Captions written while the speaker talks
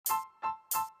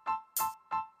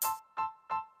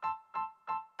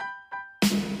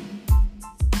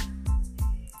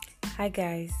Hi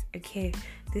guys, okay,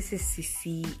 this is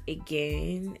Sissy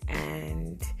again,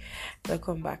 and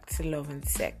welcome back to Love and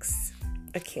Sex.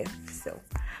 Okay, so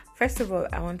first of all,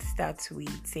 I want to start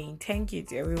with saying thank you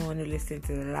to everyone who listened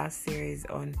to the last series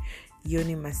on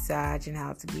yoni massage and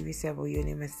how to give yourself a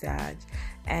yoni massage.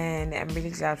 And I'm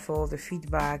really glad for all the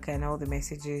feedback and all the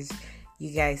messages you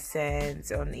guys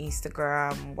sent on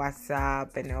Instagram,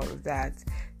 WhatsApp, and all of that.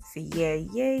 So yay.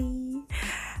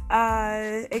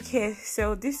 Okay,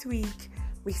 so this week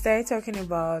we started talking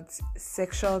about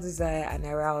sexual desire and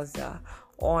arousal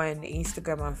on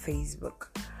Instagram and Facebook.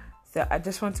 So I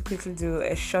just want to quickly do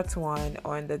a short one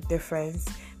on the difference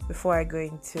before I go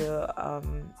into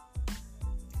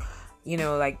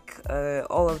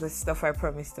all of the stuff I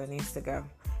promised on Instagram.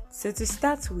 So to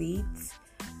start with,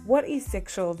 what is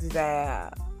sexual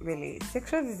desire really?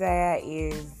 Sexual desire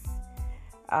is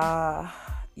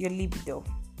your libido,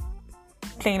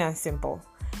 plain and simple.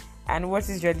 And what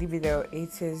is your libido?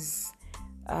 It is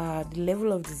the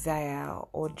level of desire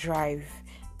or drive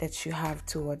that you have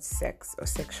towards sex or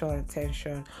sexual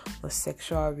attention or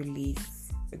sexual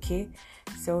release. Okay,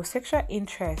 so sexual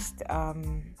interest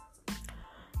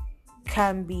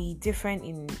can be different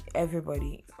in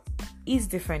everybody. Is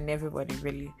different in everybody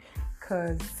really,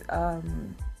 because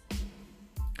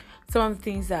some of the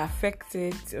things that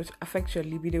affect your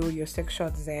libido, your sexual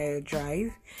desire, your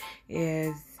drive,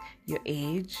 is your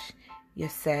age, your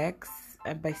sex,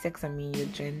 and by sex I mean your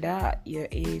gender, your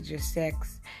age, your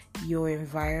sex, your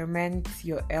environment,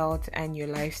 your health, and your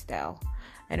lifestyle,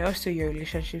 and also your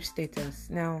relationship status.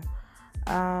 Now,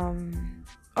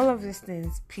 all of these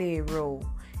things play a role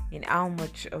in how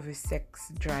much of a sex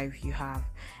drive you have,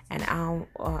 and how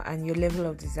and your level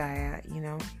of desire.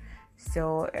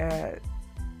 So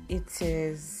it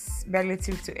is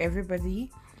relative to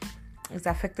everybody. It's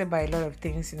affected by a lot of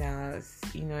things in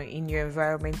your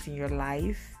environment, in your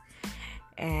life,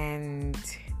 and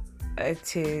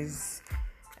it is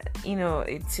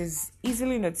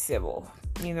easily noticeable.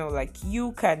 Like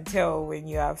you can tell when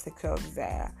you have sexual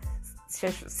desires,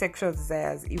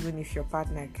 even if your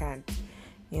partner can't.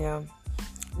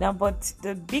 Now, but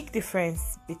the big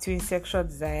difference between sexual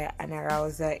desire and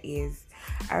arousal is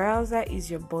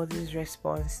your body's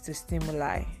response to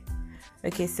stimuli.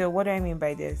 Okay, so what do I mean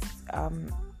by this?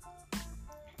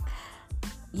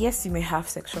 Yes, you may have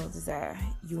sexual desire.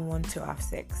 You want to have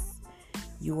sex.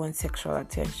 You want sexual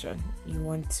attention. You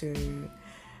want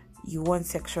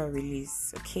sexual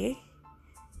release. Okay,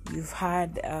 you've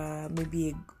had maybe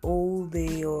a whole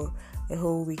day or a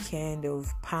whole weekend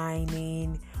of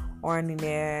pining,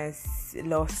 horniness,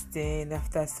 lusting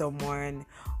after someone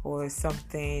or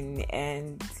something,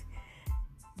 and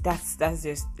that's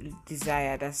just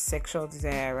desire. That's sexual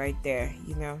desire right there.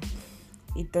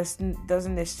 It doesn't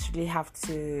necessarily have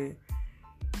to.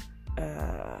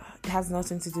 It has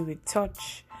nothing to do with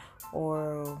touch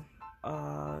or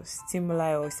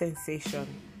stimuli or sensation.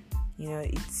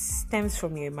 It stems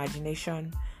from your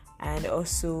imagination and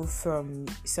also from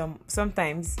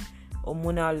sometimes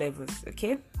hormonal levels.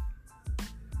 Okay.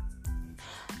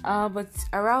 But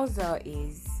arousal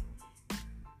is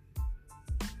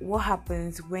what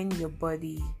happens when your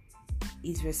body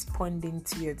is responding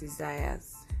to your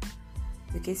desires.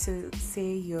 Okay, so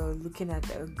say you're looking at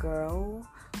a girl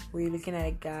or you're looking at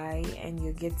a guy and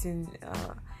you're getting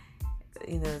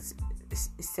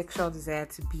sexual desire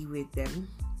to be with them,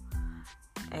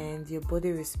 and your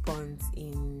body responds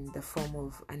in the form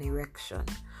of an erection,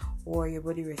 or your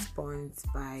body responds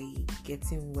by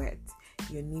getting wet,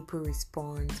 your nipple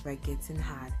responds by getting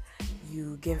hard,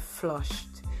 you get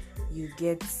flushed, you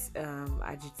get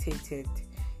agitated,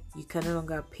 you can no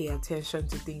longer pay attention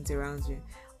to things around you.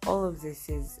 All of this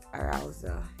is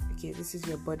arousal. Okay, this is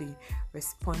your body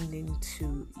responding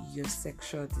to your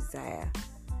sexual desire.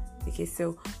 Okay,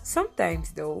 so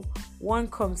sometimes though, one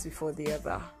comes before the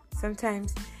other.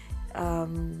 Sometimes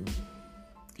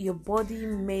your body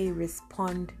may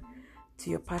respond to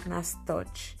your partner's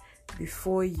touch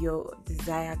before your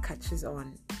desire catches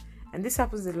on. And this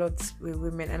happens a lot with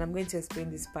women, and I'm going to explain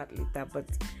this part later. But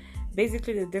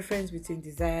basically the difference between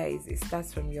desire is it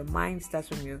starts from your mind, starts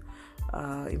from your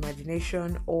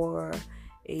imagination, or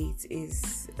it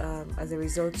is as a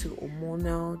result to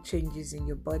hormonal changes in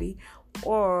your body,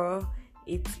 or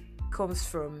it comes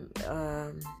from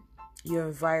your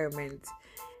environment.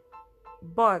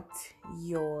 But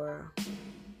your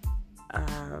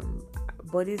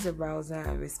body's arousal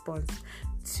and response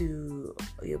to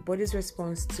your body's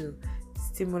response to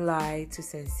stimuli, to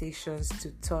sensations, to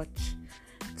touch,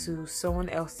 to someone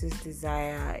else's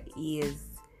desire is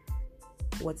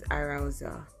what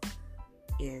arousal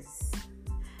is.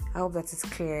 I hope that is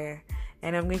clear.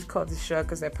 and I'm going to cut this short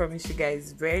because I promise you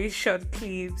guys very short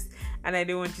clips, and I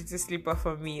don't want you to sleep off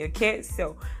on me. Okay,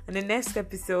 so in the next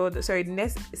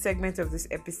segment of this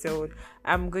episode,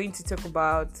 I'm going to talk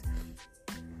about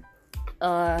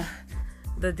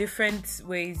the different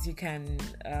ways you can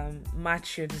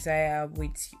match your desire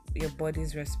with your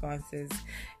body's responses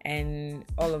and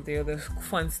all of the other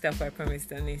fun stuff I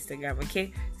promised on Instagram.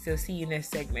 Okay, so see you next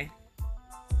segment.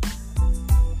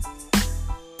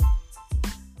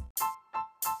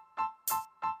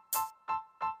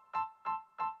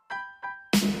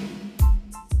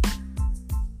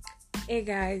 Hey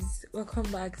guys,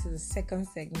 welcome back to the second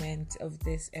segment of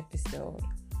this episode.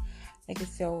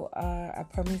 I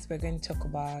promised we're going to talk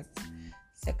about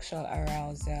sexual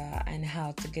arousal and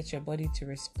how to get your body to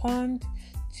respond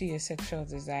to your sexual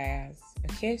desires.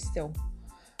 Okay, so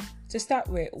to start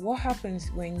with, what happens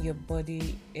when your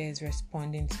body is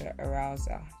responding to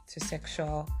arousal, to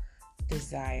sexual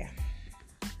desire?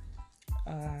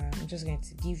 I'm just going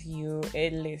to give you a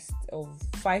list of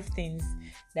 5 things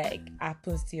that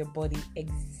happens to your body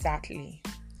exactly.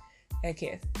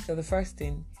 Okay, so the first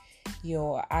thing,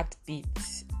 your heartbeat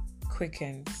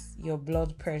quickens, your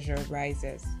blood pressure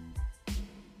rises.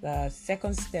 The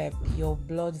second step, your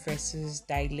blood vessels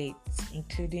dilate,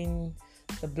 including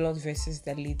the blood vessels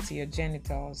that lead to your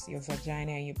genitals, your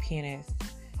vagina and your penis.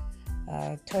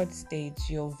 Third stage,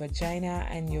 your vagina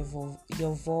and your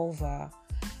vulva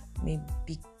may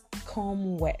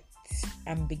become wet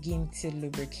and begin to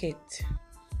lubricate.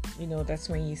 That's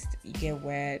when you get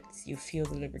wet, you feel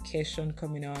the lubrication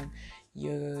coming on.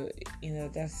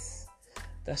 That's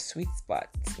the sweet spot,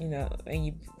 when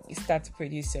you start to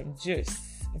produce some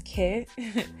juice. Okay.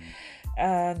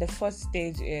 The fourth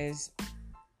stage is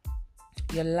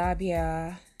your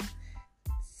labia.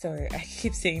 Sorry, I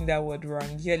keep saying that word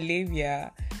wrong. Your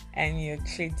labia and your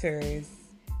clitoris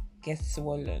get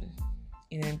swollen.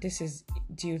 This is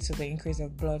due to the increase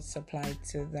of blood supply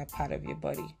to that part of your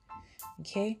body.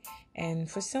 Okay. And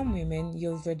for some women,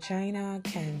 your vagina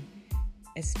can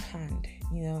expand.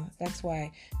 That's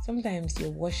why sometimes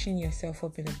you're washing yourself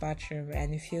up in the bathroom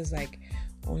and it feels like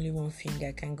only one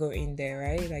finger can go in there,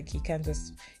 right? Like you can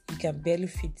barely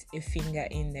fit a finger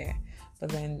in there. But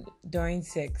then during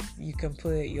sex, you can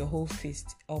put your whole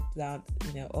fist up that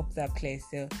place.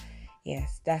 So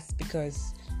yes, that's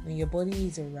because when your body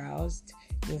is aroused,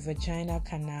 your vagina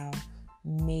canal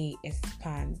may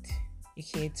expand,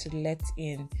 okay, to let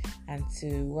in and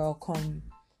to welcome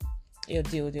your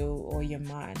dildo or your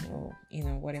man or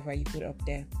whatever you put up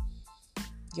there.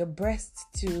 Your breasts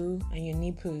too and your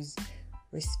nipples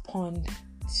respond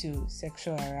to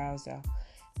sexual arousal.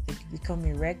 They become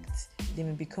erect, they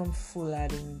may become fuller,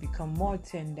 they may become more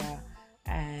tender,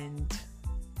 and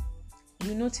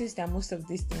you notice that most of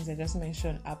these things I just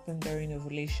mentioned happen during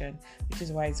ovulation, which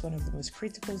is why it's one of the most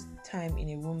critical time in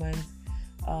a woman's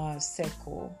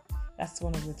cycle. That's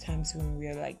one of the times when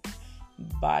we're like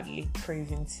badly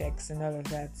craving sex and all of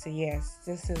that. So yes,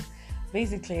 this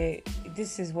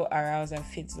is what arousal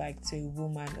feels like to a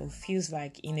woman, or feels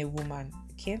like in a woman.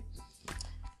 Okay.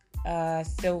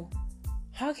 So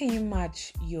how can you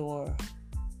match your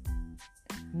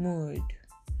mood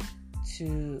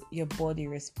to your body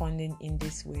responding in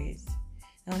these ways?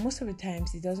 Now, most of the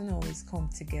times it doesn't always come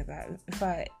together. In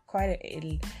fact, quite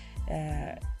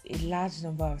a large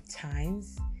number of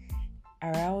times,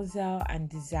 arousal and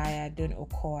desire don't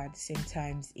occur at the same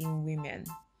times in women.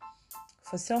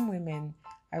 For some women,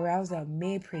 arousal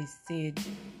may precede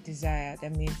desire.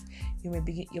 That means your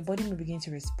body may begin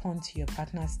to respond to your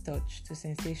partner's touch, to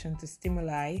sensation, to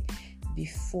stimuli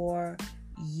before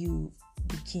you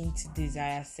begin to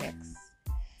desire sex.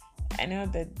 I know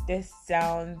that this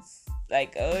sounds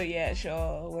like, oh yeah,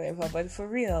 sure, whatever, but for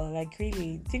real, like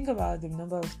really think about the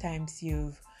number of times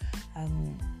you've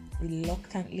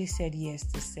reluctantly said yes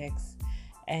to sex,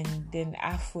 and then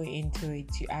halfway into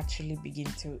it you actually begin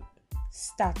to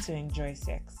start to enjoy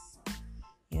sex.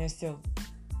 So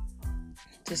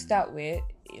to start with,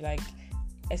 like,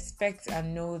 expect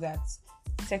and know that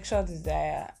sexual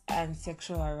desire and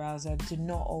sexual arousal do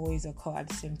not always occur at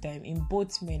the same time in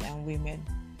both men and women.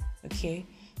 Okay,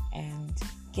 and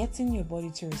getting your body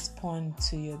to respond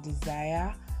to your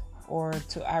desire or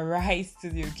to arise to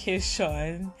the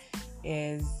occasion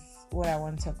is what I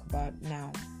want to talk about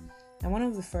now. And one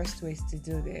of the first ways to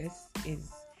do this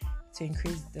is to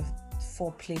increase the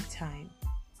foreplay time.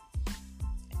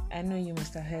 I know you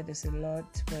must have heard this a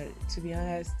lot, but to be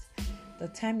honest, the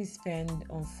time you spend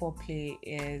on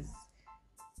foreplay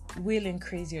will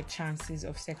increase your chances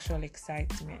of sexual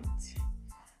excitement.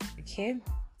 Okay?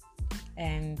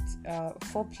 And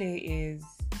foreplay is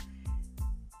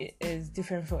is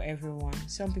different for everyone.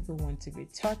 Some people want to be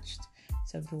touched,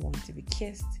 some people want to be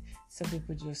kissed, some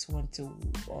people just want to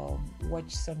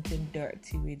watch something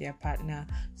dirty with their partner,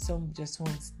 some just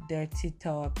want dirty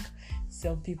talk,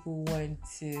 some people want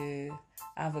to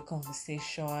have a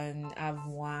conversation, have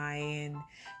wine.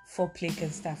 Foreplay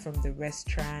can start from the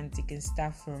restaurant, it can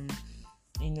start from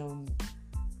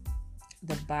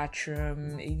the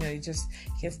bathroom, you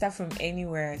can start from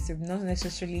anywhere. So not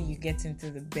necessarily you get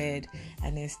into the bed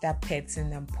and then start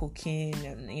petting and poking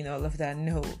and all of that.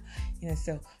 No,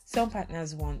 so some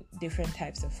partners want different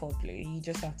types of foreplay. You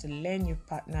just have to learn your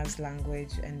partner's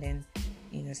language and then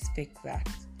speak that.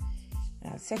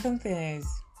 Second thing is,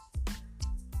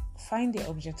 find the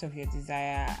object of your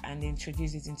desire and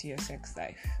introduce it into your sex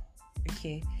life.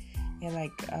 Okay,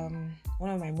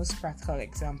 one of my most practical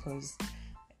examples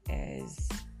is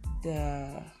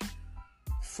the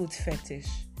foot fetish.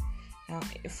 Now,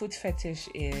 a foot fetish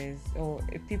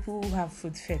people who have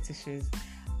foot fetishes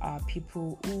are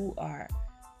people who are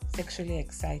sexually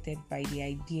excited by the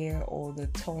idea or the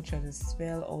touch or the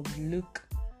smell or the look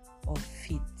of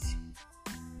feet.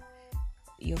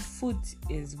 Your foot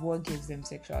is what gives them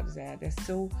sexual desire. They're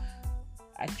so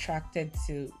attracted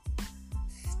to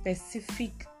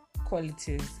specific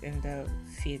qualities in the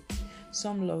feet.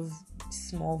 Some love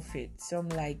small feet, some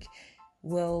like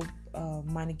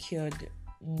manicured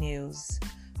nails,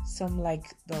 some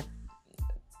like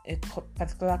a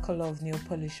particular color of nail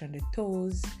polish on the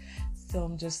toes,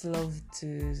 some just love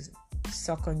to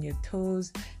suck on your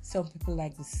toes, some people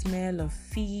like the smell of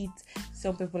feet,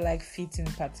 some people like feet in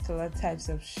particular types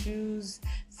of shoes.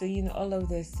 So all of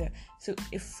this. So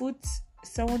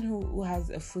someone who has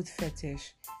a foot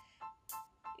fetish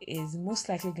is most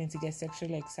likely going to get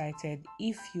sexually excited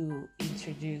if you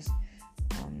introduce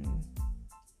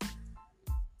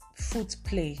foot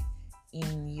play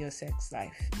into your sex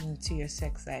life,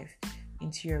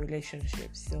 into your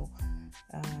relationship. So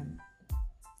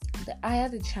the higher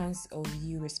the chance of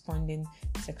you responding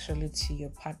sexually to your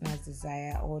partner's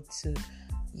desire or to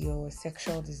your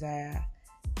sexual desire,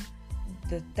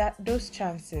 those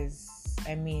chances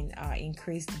are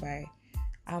increased by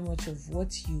how much of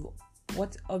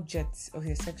what objects of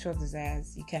your sexual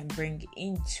desires you can bring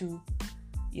into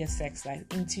your sex life,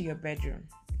 into your bedroom.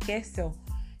 Okay, so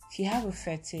if you have a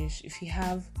fetish, if you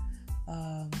have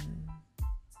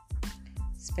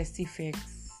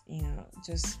specifics,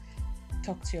 just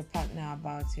talk to your partner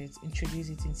about it, introduce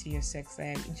it into your sex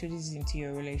life, introduce it into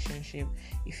your relationship.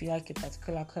 If you like a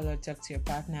particular color, talk to your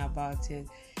partner about it.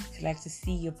 If you like to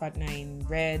see your partner in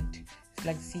red, if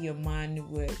you like to see your man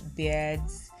with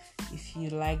beards, if you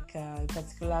like a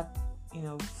particular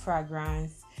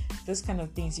fragrance, those kind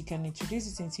of things, you can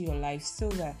introduce it into your life so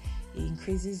that it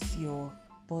increases your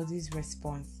body's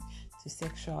response to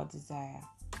sexual desire.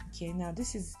 Okay, now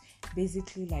this is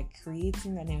basically like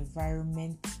creating an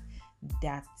environment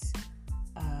that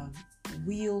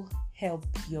will help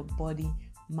your body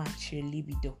match your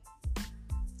libido.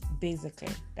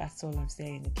 Basically, that's all I'm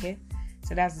saying. Okay,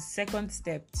 so that's the second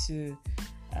step to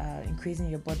increasing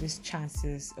your body's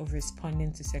chances of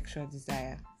responding to sexual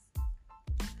desire.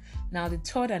 Now, the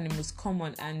third and the most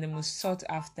common and the most sought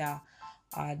after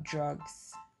are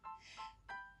drugs.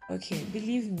 Okay,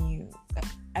 believe me,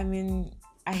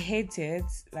 I hate it.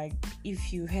 Like,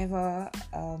 if you ever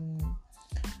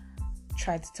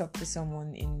try to talk to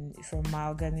someone from my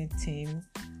organic team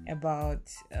about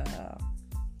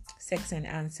sex and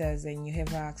answers and you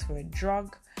ever ask for a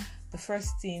drug, the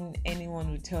first thing anyone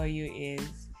will tell you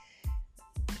is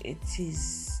it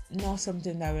is not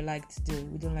something that we like to do.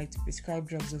 We don't like to prescribe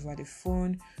drugs over the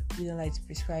phone. We don't like to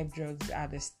prescribe drugs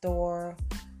at the store.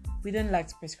 We don't like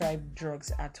to prescribe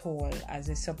drugs at all as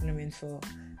a supplement for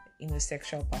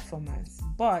sexual performance.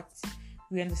 But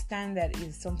we understand that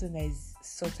it's something that is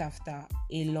sought after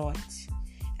a lot,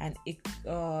 and it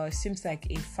seems like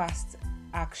a fast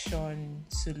action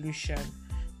solution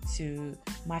to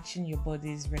matching your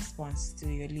body's response to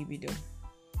your libido.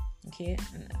 Okay,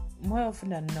 and more often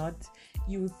than not,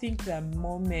 you would think that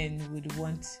more men would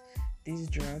want these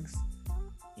drugs,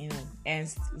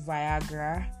 hence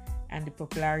Viagra and the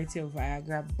popularity of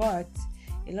Viagra, but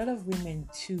a lot of women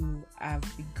too have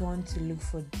begun to look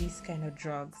for these kind of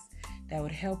drugs that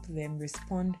would help them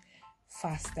respond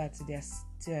faster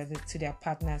to their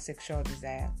partner's sexual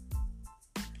desire.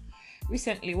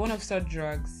 Recently, one of such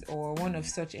drugs or one of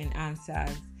such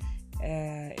enhancers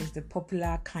is the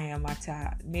popular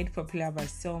Kayamata, made popular by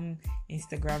some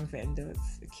Instagram vendors.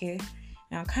 Okay,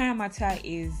 now Kayamata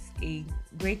is a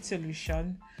great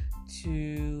solution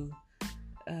to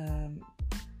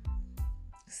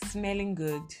smelling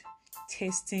good,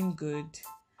 tasting good,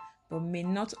 but may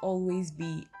not always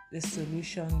be the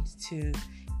solution to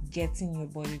getting your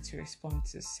body to respond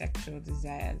to sexual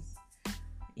desires.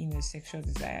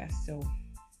 So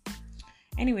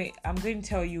anyway, I'm going to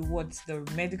tell you what the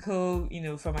medical,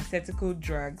 pharmaceutical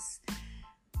drugs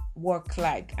work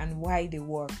like and why they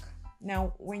work.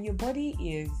 Now, when your body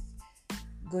is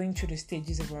going through the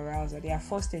stages of arousal, there are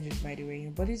 4 stages, by the way.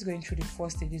 Your body is going through the 4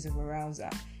 stages of arousal: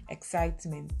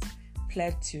 excitement,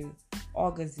 pleasure,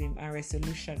 orgasm, and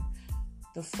resolution.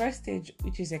 The first stage,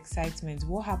 which is excitement,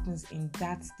 what happens in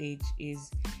that stage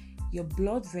is your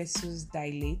blood vessels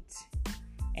dilate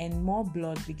and more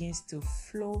blood begins to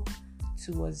flow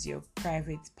towards your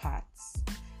private parts.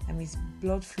 That means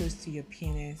blood flows to your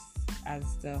penis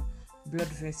as the blood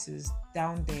vessels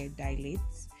down there dilate.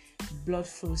 Blood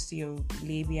flows to your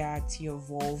labia, to your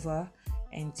vulva,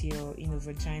 and to your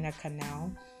vagina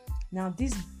canal. Now,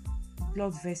 this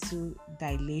blood vessel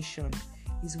dilation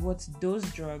is what those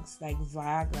drugs like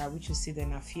Viagra, which is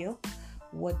sildenafil,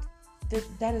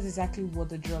 that is exactly what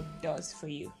the drug does for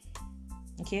you.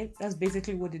 Okay, that's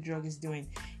basically what the drug is doing.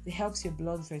 It helps your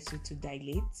blood vessel to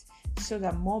dilate so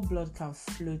that more blood can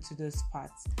flow to those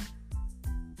parts.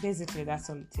 Basically, that's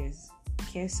all it is.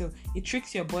 Okay, so it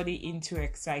tricks your body into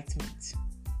excitement.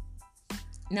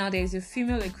 Now, there's a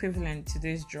female equivalent to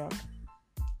this drug.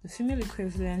 The female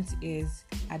equivalent is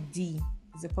Adi.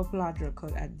 It's a popular drug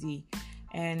called Adi.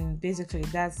 And basically,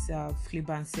 that's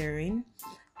flibanserin.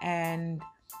 And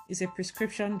it's a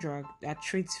prescription drug that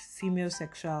treats female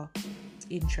sexual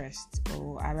interest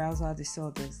or arousal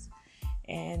disorders.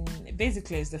 And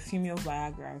basically, it's the female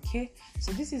Viagra, okay?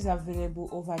 So this is available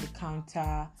over the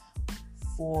counter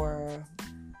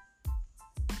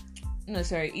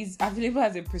it's available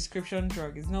as a prescription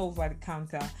drug. It's not over the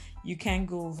counter. You can't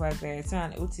go over there. It's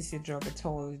not an OTC drug at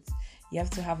all. You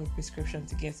have to have a prescription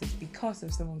to get it because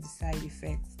of some of the side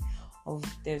effects of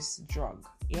this drug.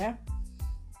 Yeah.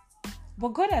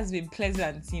 But God has been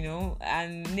pleasant,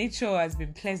 and nature has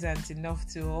been pleasant enough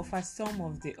to offer some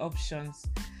of the options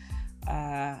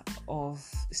of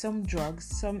some drugs,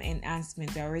 some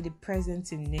enhancements are already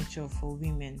present in nature for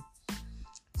women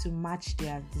to match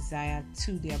their desire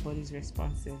to their body's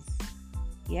responses.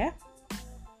 Yeah?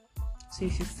 So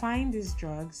if you find these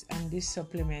drugs and these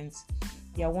supplements,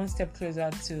 you're one step closer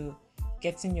to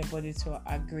getting your body to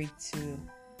agree to,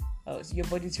 your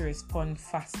body to respond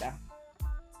faster.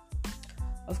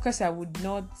 Of course, I would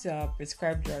not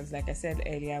prescribe drugs. Like I said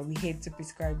earlier, we hate to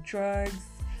prescribe drugs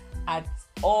at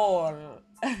all.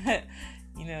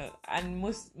 And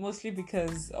mostly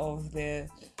because of the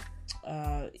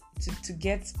to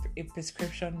get a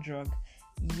prescription drug,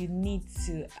 you need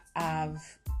to have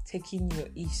taken your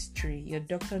history. Your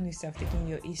doctor needs to have taken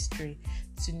your history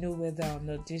to know whether or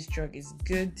not this drug is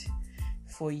good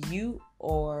for you,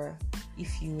 or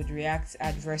if you would react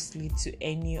adversely to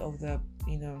any of the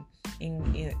in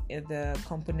the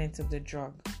components of the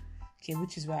drug. Okay,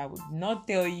 which is why I would not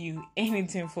tell you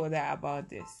anything further about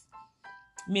this,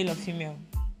 male or female.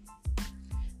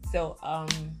 So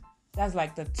that's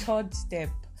like the third step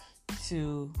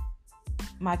to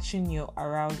matching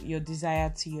your desire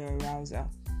to your arousal.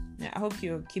 Now, I hope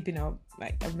you're keeping up.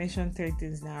 Like I've mentioned 3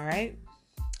 things now, right?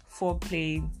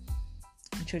 Foreplay,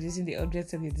 introducing the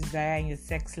objects of your desire in your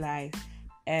sex life,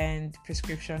 and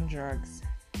prescription drugs.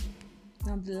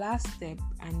 Now, the last step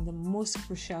and the most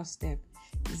crucial step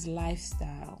is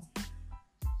lifestyle.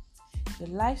 The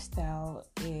lifestyle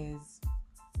is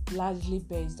largely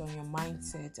based on your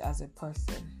mindset as a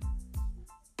person.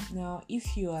 Now,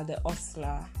 if you are the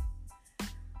hustler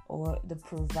or the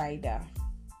provider,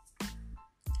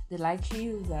 the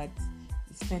likelihood that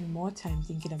you spend more time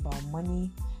thinking about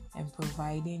money and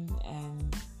providing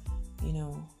and,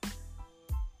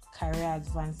 career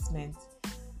advancement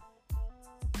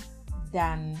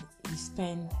than you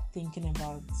spend thinking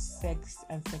about sex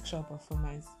and sexual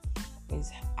performance is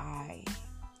high.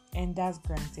 And that's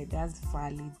granted, that's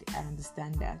valid, I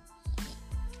understand that.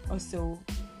 Also,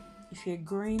 if you're a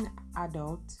growing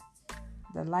adult,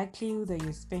 the likelihood that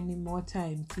you're spending more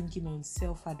time thinking on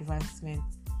self-advancement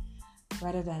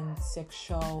rather than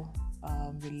sexual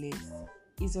release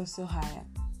is also higher.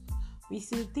 But you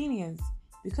see, the thing is,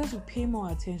 because we pay more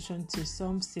attention to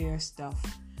some serious stuff,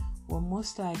 we're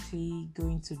most likely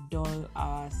going to dull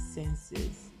our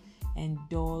senses and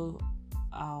dull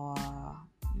our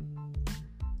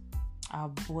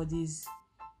body's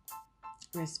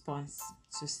response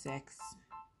to sex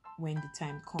when the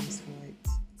time comes for it.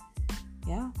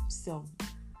 Yeah, so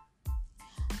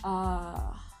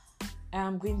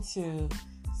I'm going to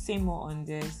say more on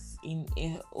this in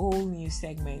a whole new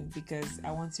segment because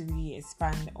I want to really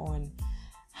expand on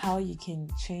how you can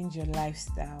change your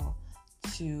lifestyle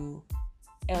to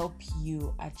help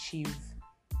you achieve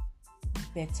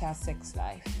better sex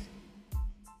life,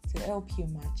 to help you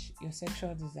match your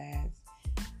sexual desires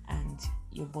and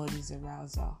your body's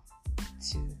arousal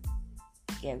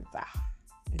together.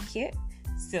 Okay,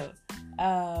 so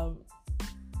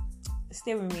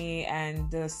stay with me, and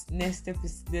the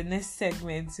next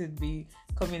segment would be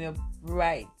coming up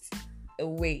right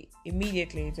away,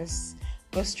 immediately. Just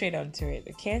go straight onto it.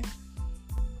 Okay.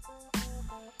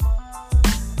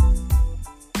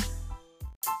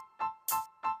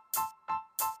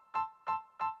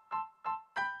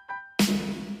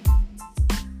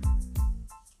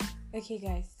 Okay,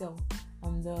 guys, so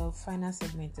on the final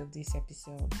segment of this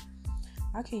episode,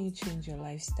 how can you change your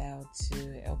lifestyle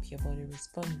to help your body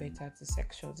respond better to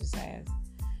sexual desires?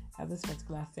 This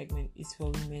particular segment is for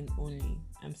women only.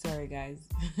 I'm sorry, guys.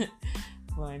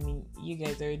 But I mean, you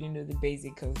guys already know the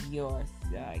basic of yours.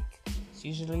 Like,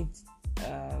 usually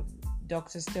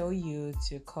doctors tell you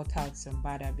to cut out some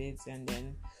bad habits and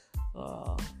then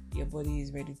your body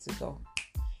is ready to go.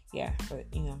 Yeah, but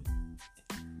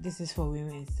this is for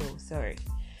women, so sorry.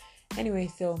 Anyway,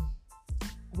 so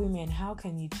women, how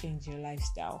can you change your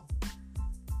lifestyle?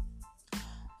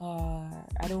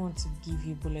 I don't want to give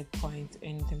you bullet points or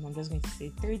anything. I'm just going to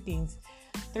say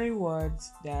 3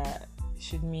 words that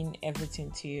should mean everything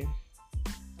to you.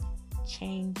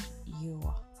 Change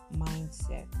your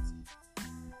mindset.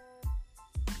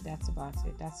 That's about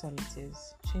it. That's all it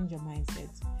is. Change your mindset.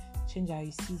 Change how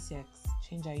you see sex.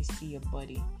 Change how you see your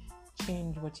body.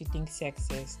 Change what you think sex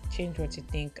is. Change what you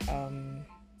think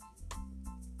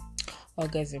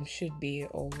orgasm should be,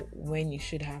 or when you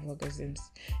should have orgasms.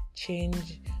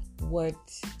 Change what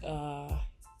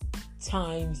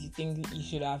times you think you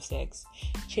should have sex.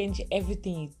 Change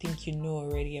everything you think you know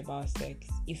already about sex.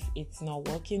 If it's not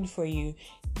working for you,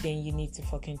 then you need to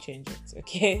fucking change it,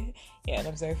 okay? Yeah, and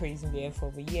I'm sorry for using the F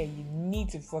word, but yeah, you need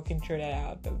to fucking throw that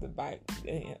out of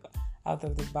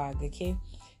the bag, okay?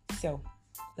 So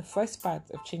the first part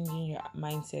of changing your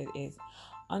mindset is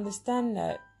understand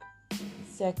that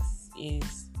sex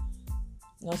is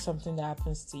not something that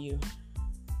happens to you.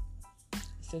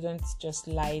 So don't just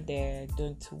lie there.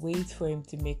 Don't wait for him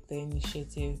to make the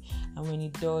initiative. And when he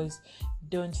does,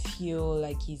 don't feel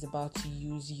like he's about to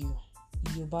use you.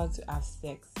 You're about to have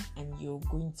sex and you're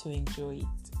going to enjoy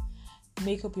it.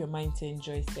 Make up your mind to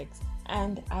enjoy sex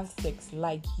and have sex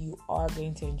like you are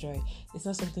going to enjoy. It's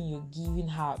not something you're giving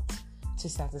out to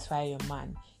satisfy your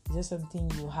man. It's just something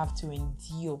you have to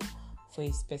endure for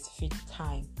a specific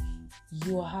time.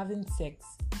 You are having sex.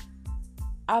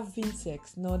 Having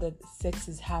sex, know that sex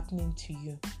is happening to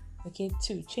you. Okay,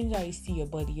 2, change how you see your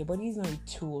body. Your body is not a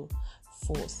tool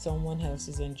for someone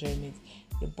else's enjoyment.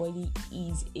 Your body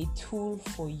is a tool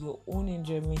for your own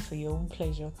enjoyment, for your own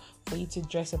pleasure, for you to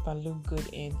dress up and look good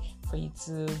in, for you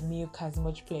to milk as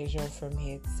much pleasure from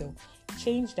it. So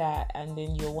change that, and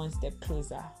then you're one step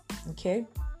closer. Okay.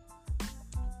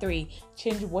 3,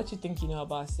 change what you think you know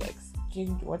about sex.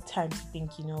 Change what times you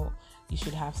think you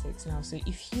should have sex now. So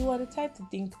if you are the type to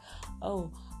think,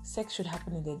 oh, sex should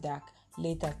happen in the dark,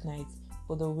 late at night,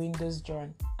 with the windows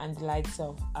drawn and the lights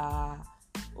off,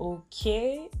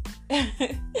 okay.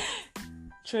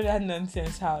 Throw that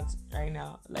nonsense out right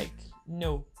now. Like,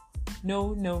 no.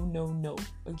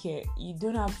 Okay, you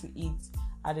don't have to eat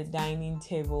at a dining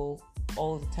table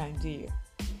all the time, do you?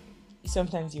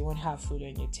 Sometimes you won't have food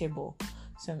on your table,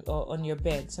 or on your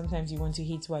bed. Sometimes you want to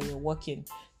eat while you're walking.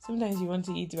 Sometimes you want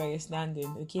to eat while you're standing.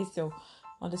 Okay, so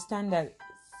understand that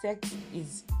sex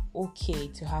is okay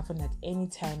to happen at any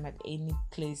time, at any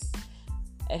place,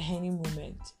 at any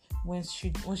moment. Once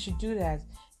you do that,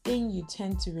 then you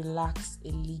tend to relax a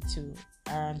little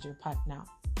around your partner.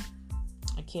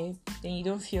 Okay, then you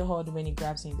don't feel hard when he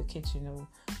grabs you in the kitchen, or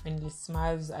when he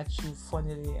smiles at you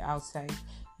funnily outside.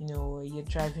 You're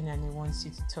driving and he wants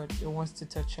to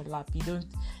touch your lap. You don't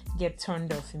get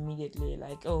turned off immediately,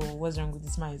 like, oh, what's wrong with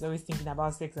this man? He's always thinking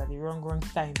about sex at the wrong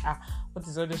time. What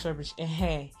is all this rubbish?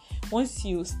 Once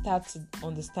you start to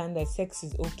understand that sex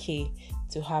is okay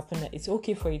to happen, it's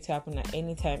okay for it to happen at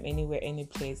any time, anywhere, any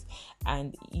place,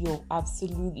 and you're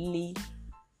absolutely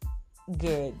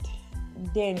good,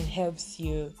 then it helps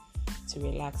you to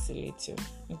relax a little.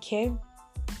 Okay,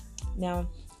 now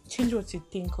change what you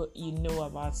think or you know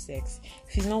about sex.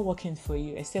 If it's not working for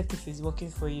you, except if it's working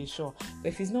for you, sure. But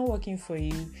if it's not working for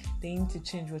you, then you need to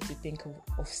change what you think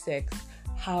of sex,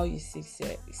 how you see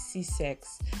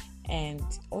sex, and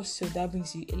also that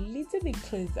brings you a little bit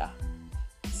closer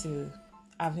to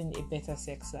having a better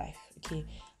sex life. Okay,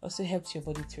 also helps your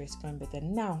body to respond better.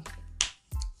 Now,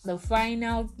 the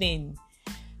final thing.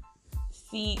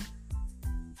 See,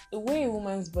 the way a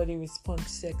woman's body responds to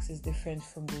sex is different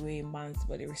from the way a man's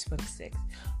body responds to sex.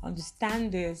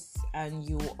 Understand this, and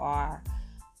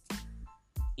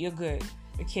you're good.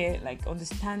 Okay, like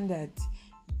understand that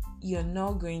you're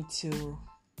not going to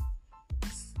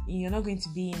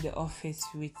be in the office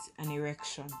with an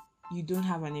erection. You don't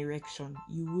have an erection.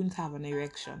 You won't have an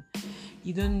erection.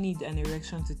 You don't need an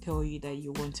erection to tell you that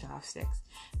you want to have sex.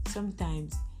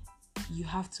 Sometimes you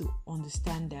have to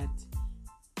understand that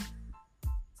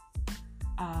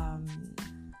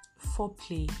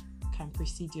foreplay can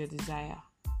precede your desire.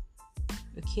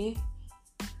 Okay?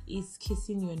 It's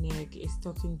kissing your neck, it's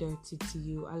talking dirty to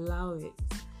you. Allow it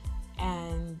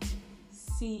and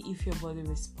see if your body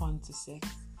responds to sex.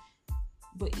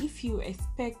 But if you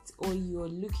expect, or you're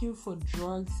looking for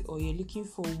drugs, or you're looking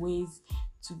for ways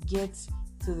to get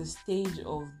to the stage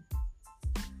of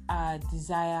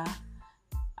desire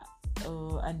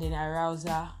and then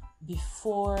arousal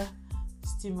before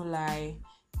stimuli,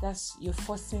 you're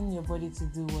forcing your body to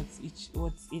do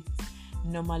what it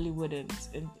normally wouldn't,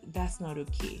 and that's not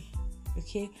okay.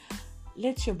 Okay,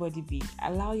 let your body be.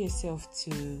 Allow yourself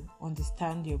to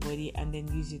understand your body and then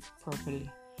use it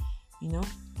properly.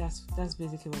 That's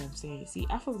basically what I'm saying. See,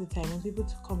 half of the time when people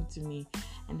come to me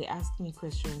and they ask me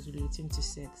questions relating to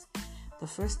sex, the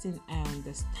first thing I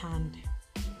understand,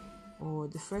 or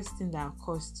the first thing that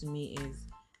occurs to me, is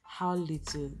how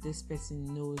little this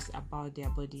person knows about their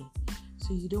body.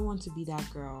 So you don't want to be that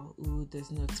girl who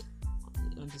does not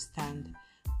understand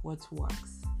what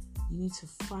works. You need to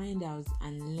find out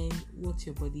and learn what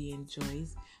your body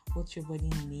enjoys, what your body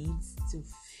needs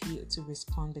to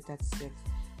respond better to sex,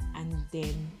 and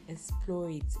then explore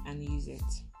it and use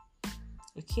it.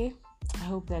 Okay, I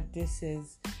hope that this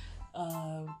is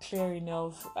clear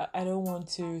enough. I don't want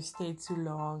to stay too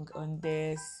long on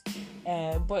this,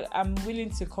 but I'm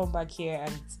willing to come back here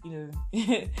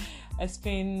and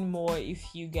explain more if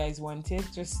you guys want it.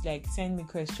 Just like send me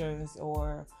questions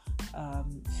or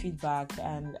feedback,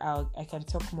 and I can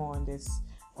talk more on this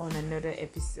on another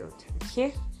episode.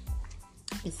 Okay,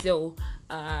 so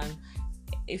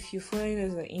if you're following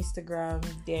us on Instagram,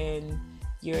 then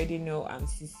you already know I'm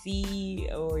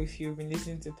Cece, or if you've been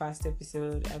listening to past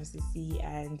episode, I'm Cece,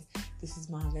 and this is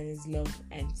Mahogany's Love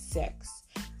and Sex.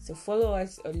 So follow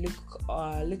us or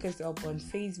look us up on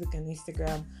Facebook and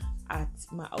Instagram at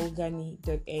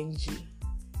mahogany.ng.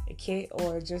 Okay,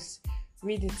 or just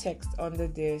read the text under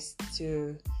this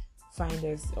to find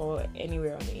us, or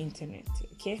anywhere on the internet.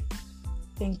 Okay,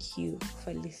 thank you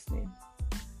for listening.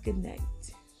 Good night.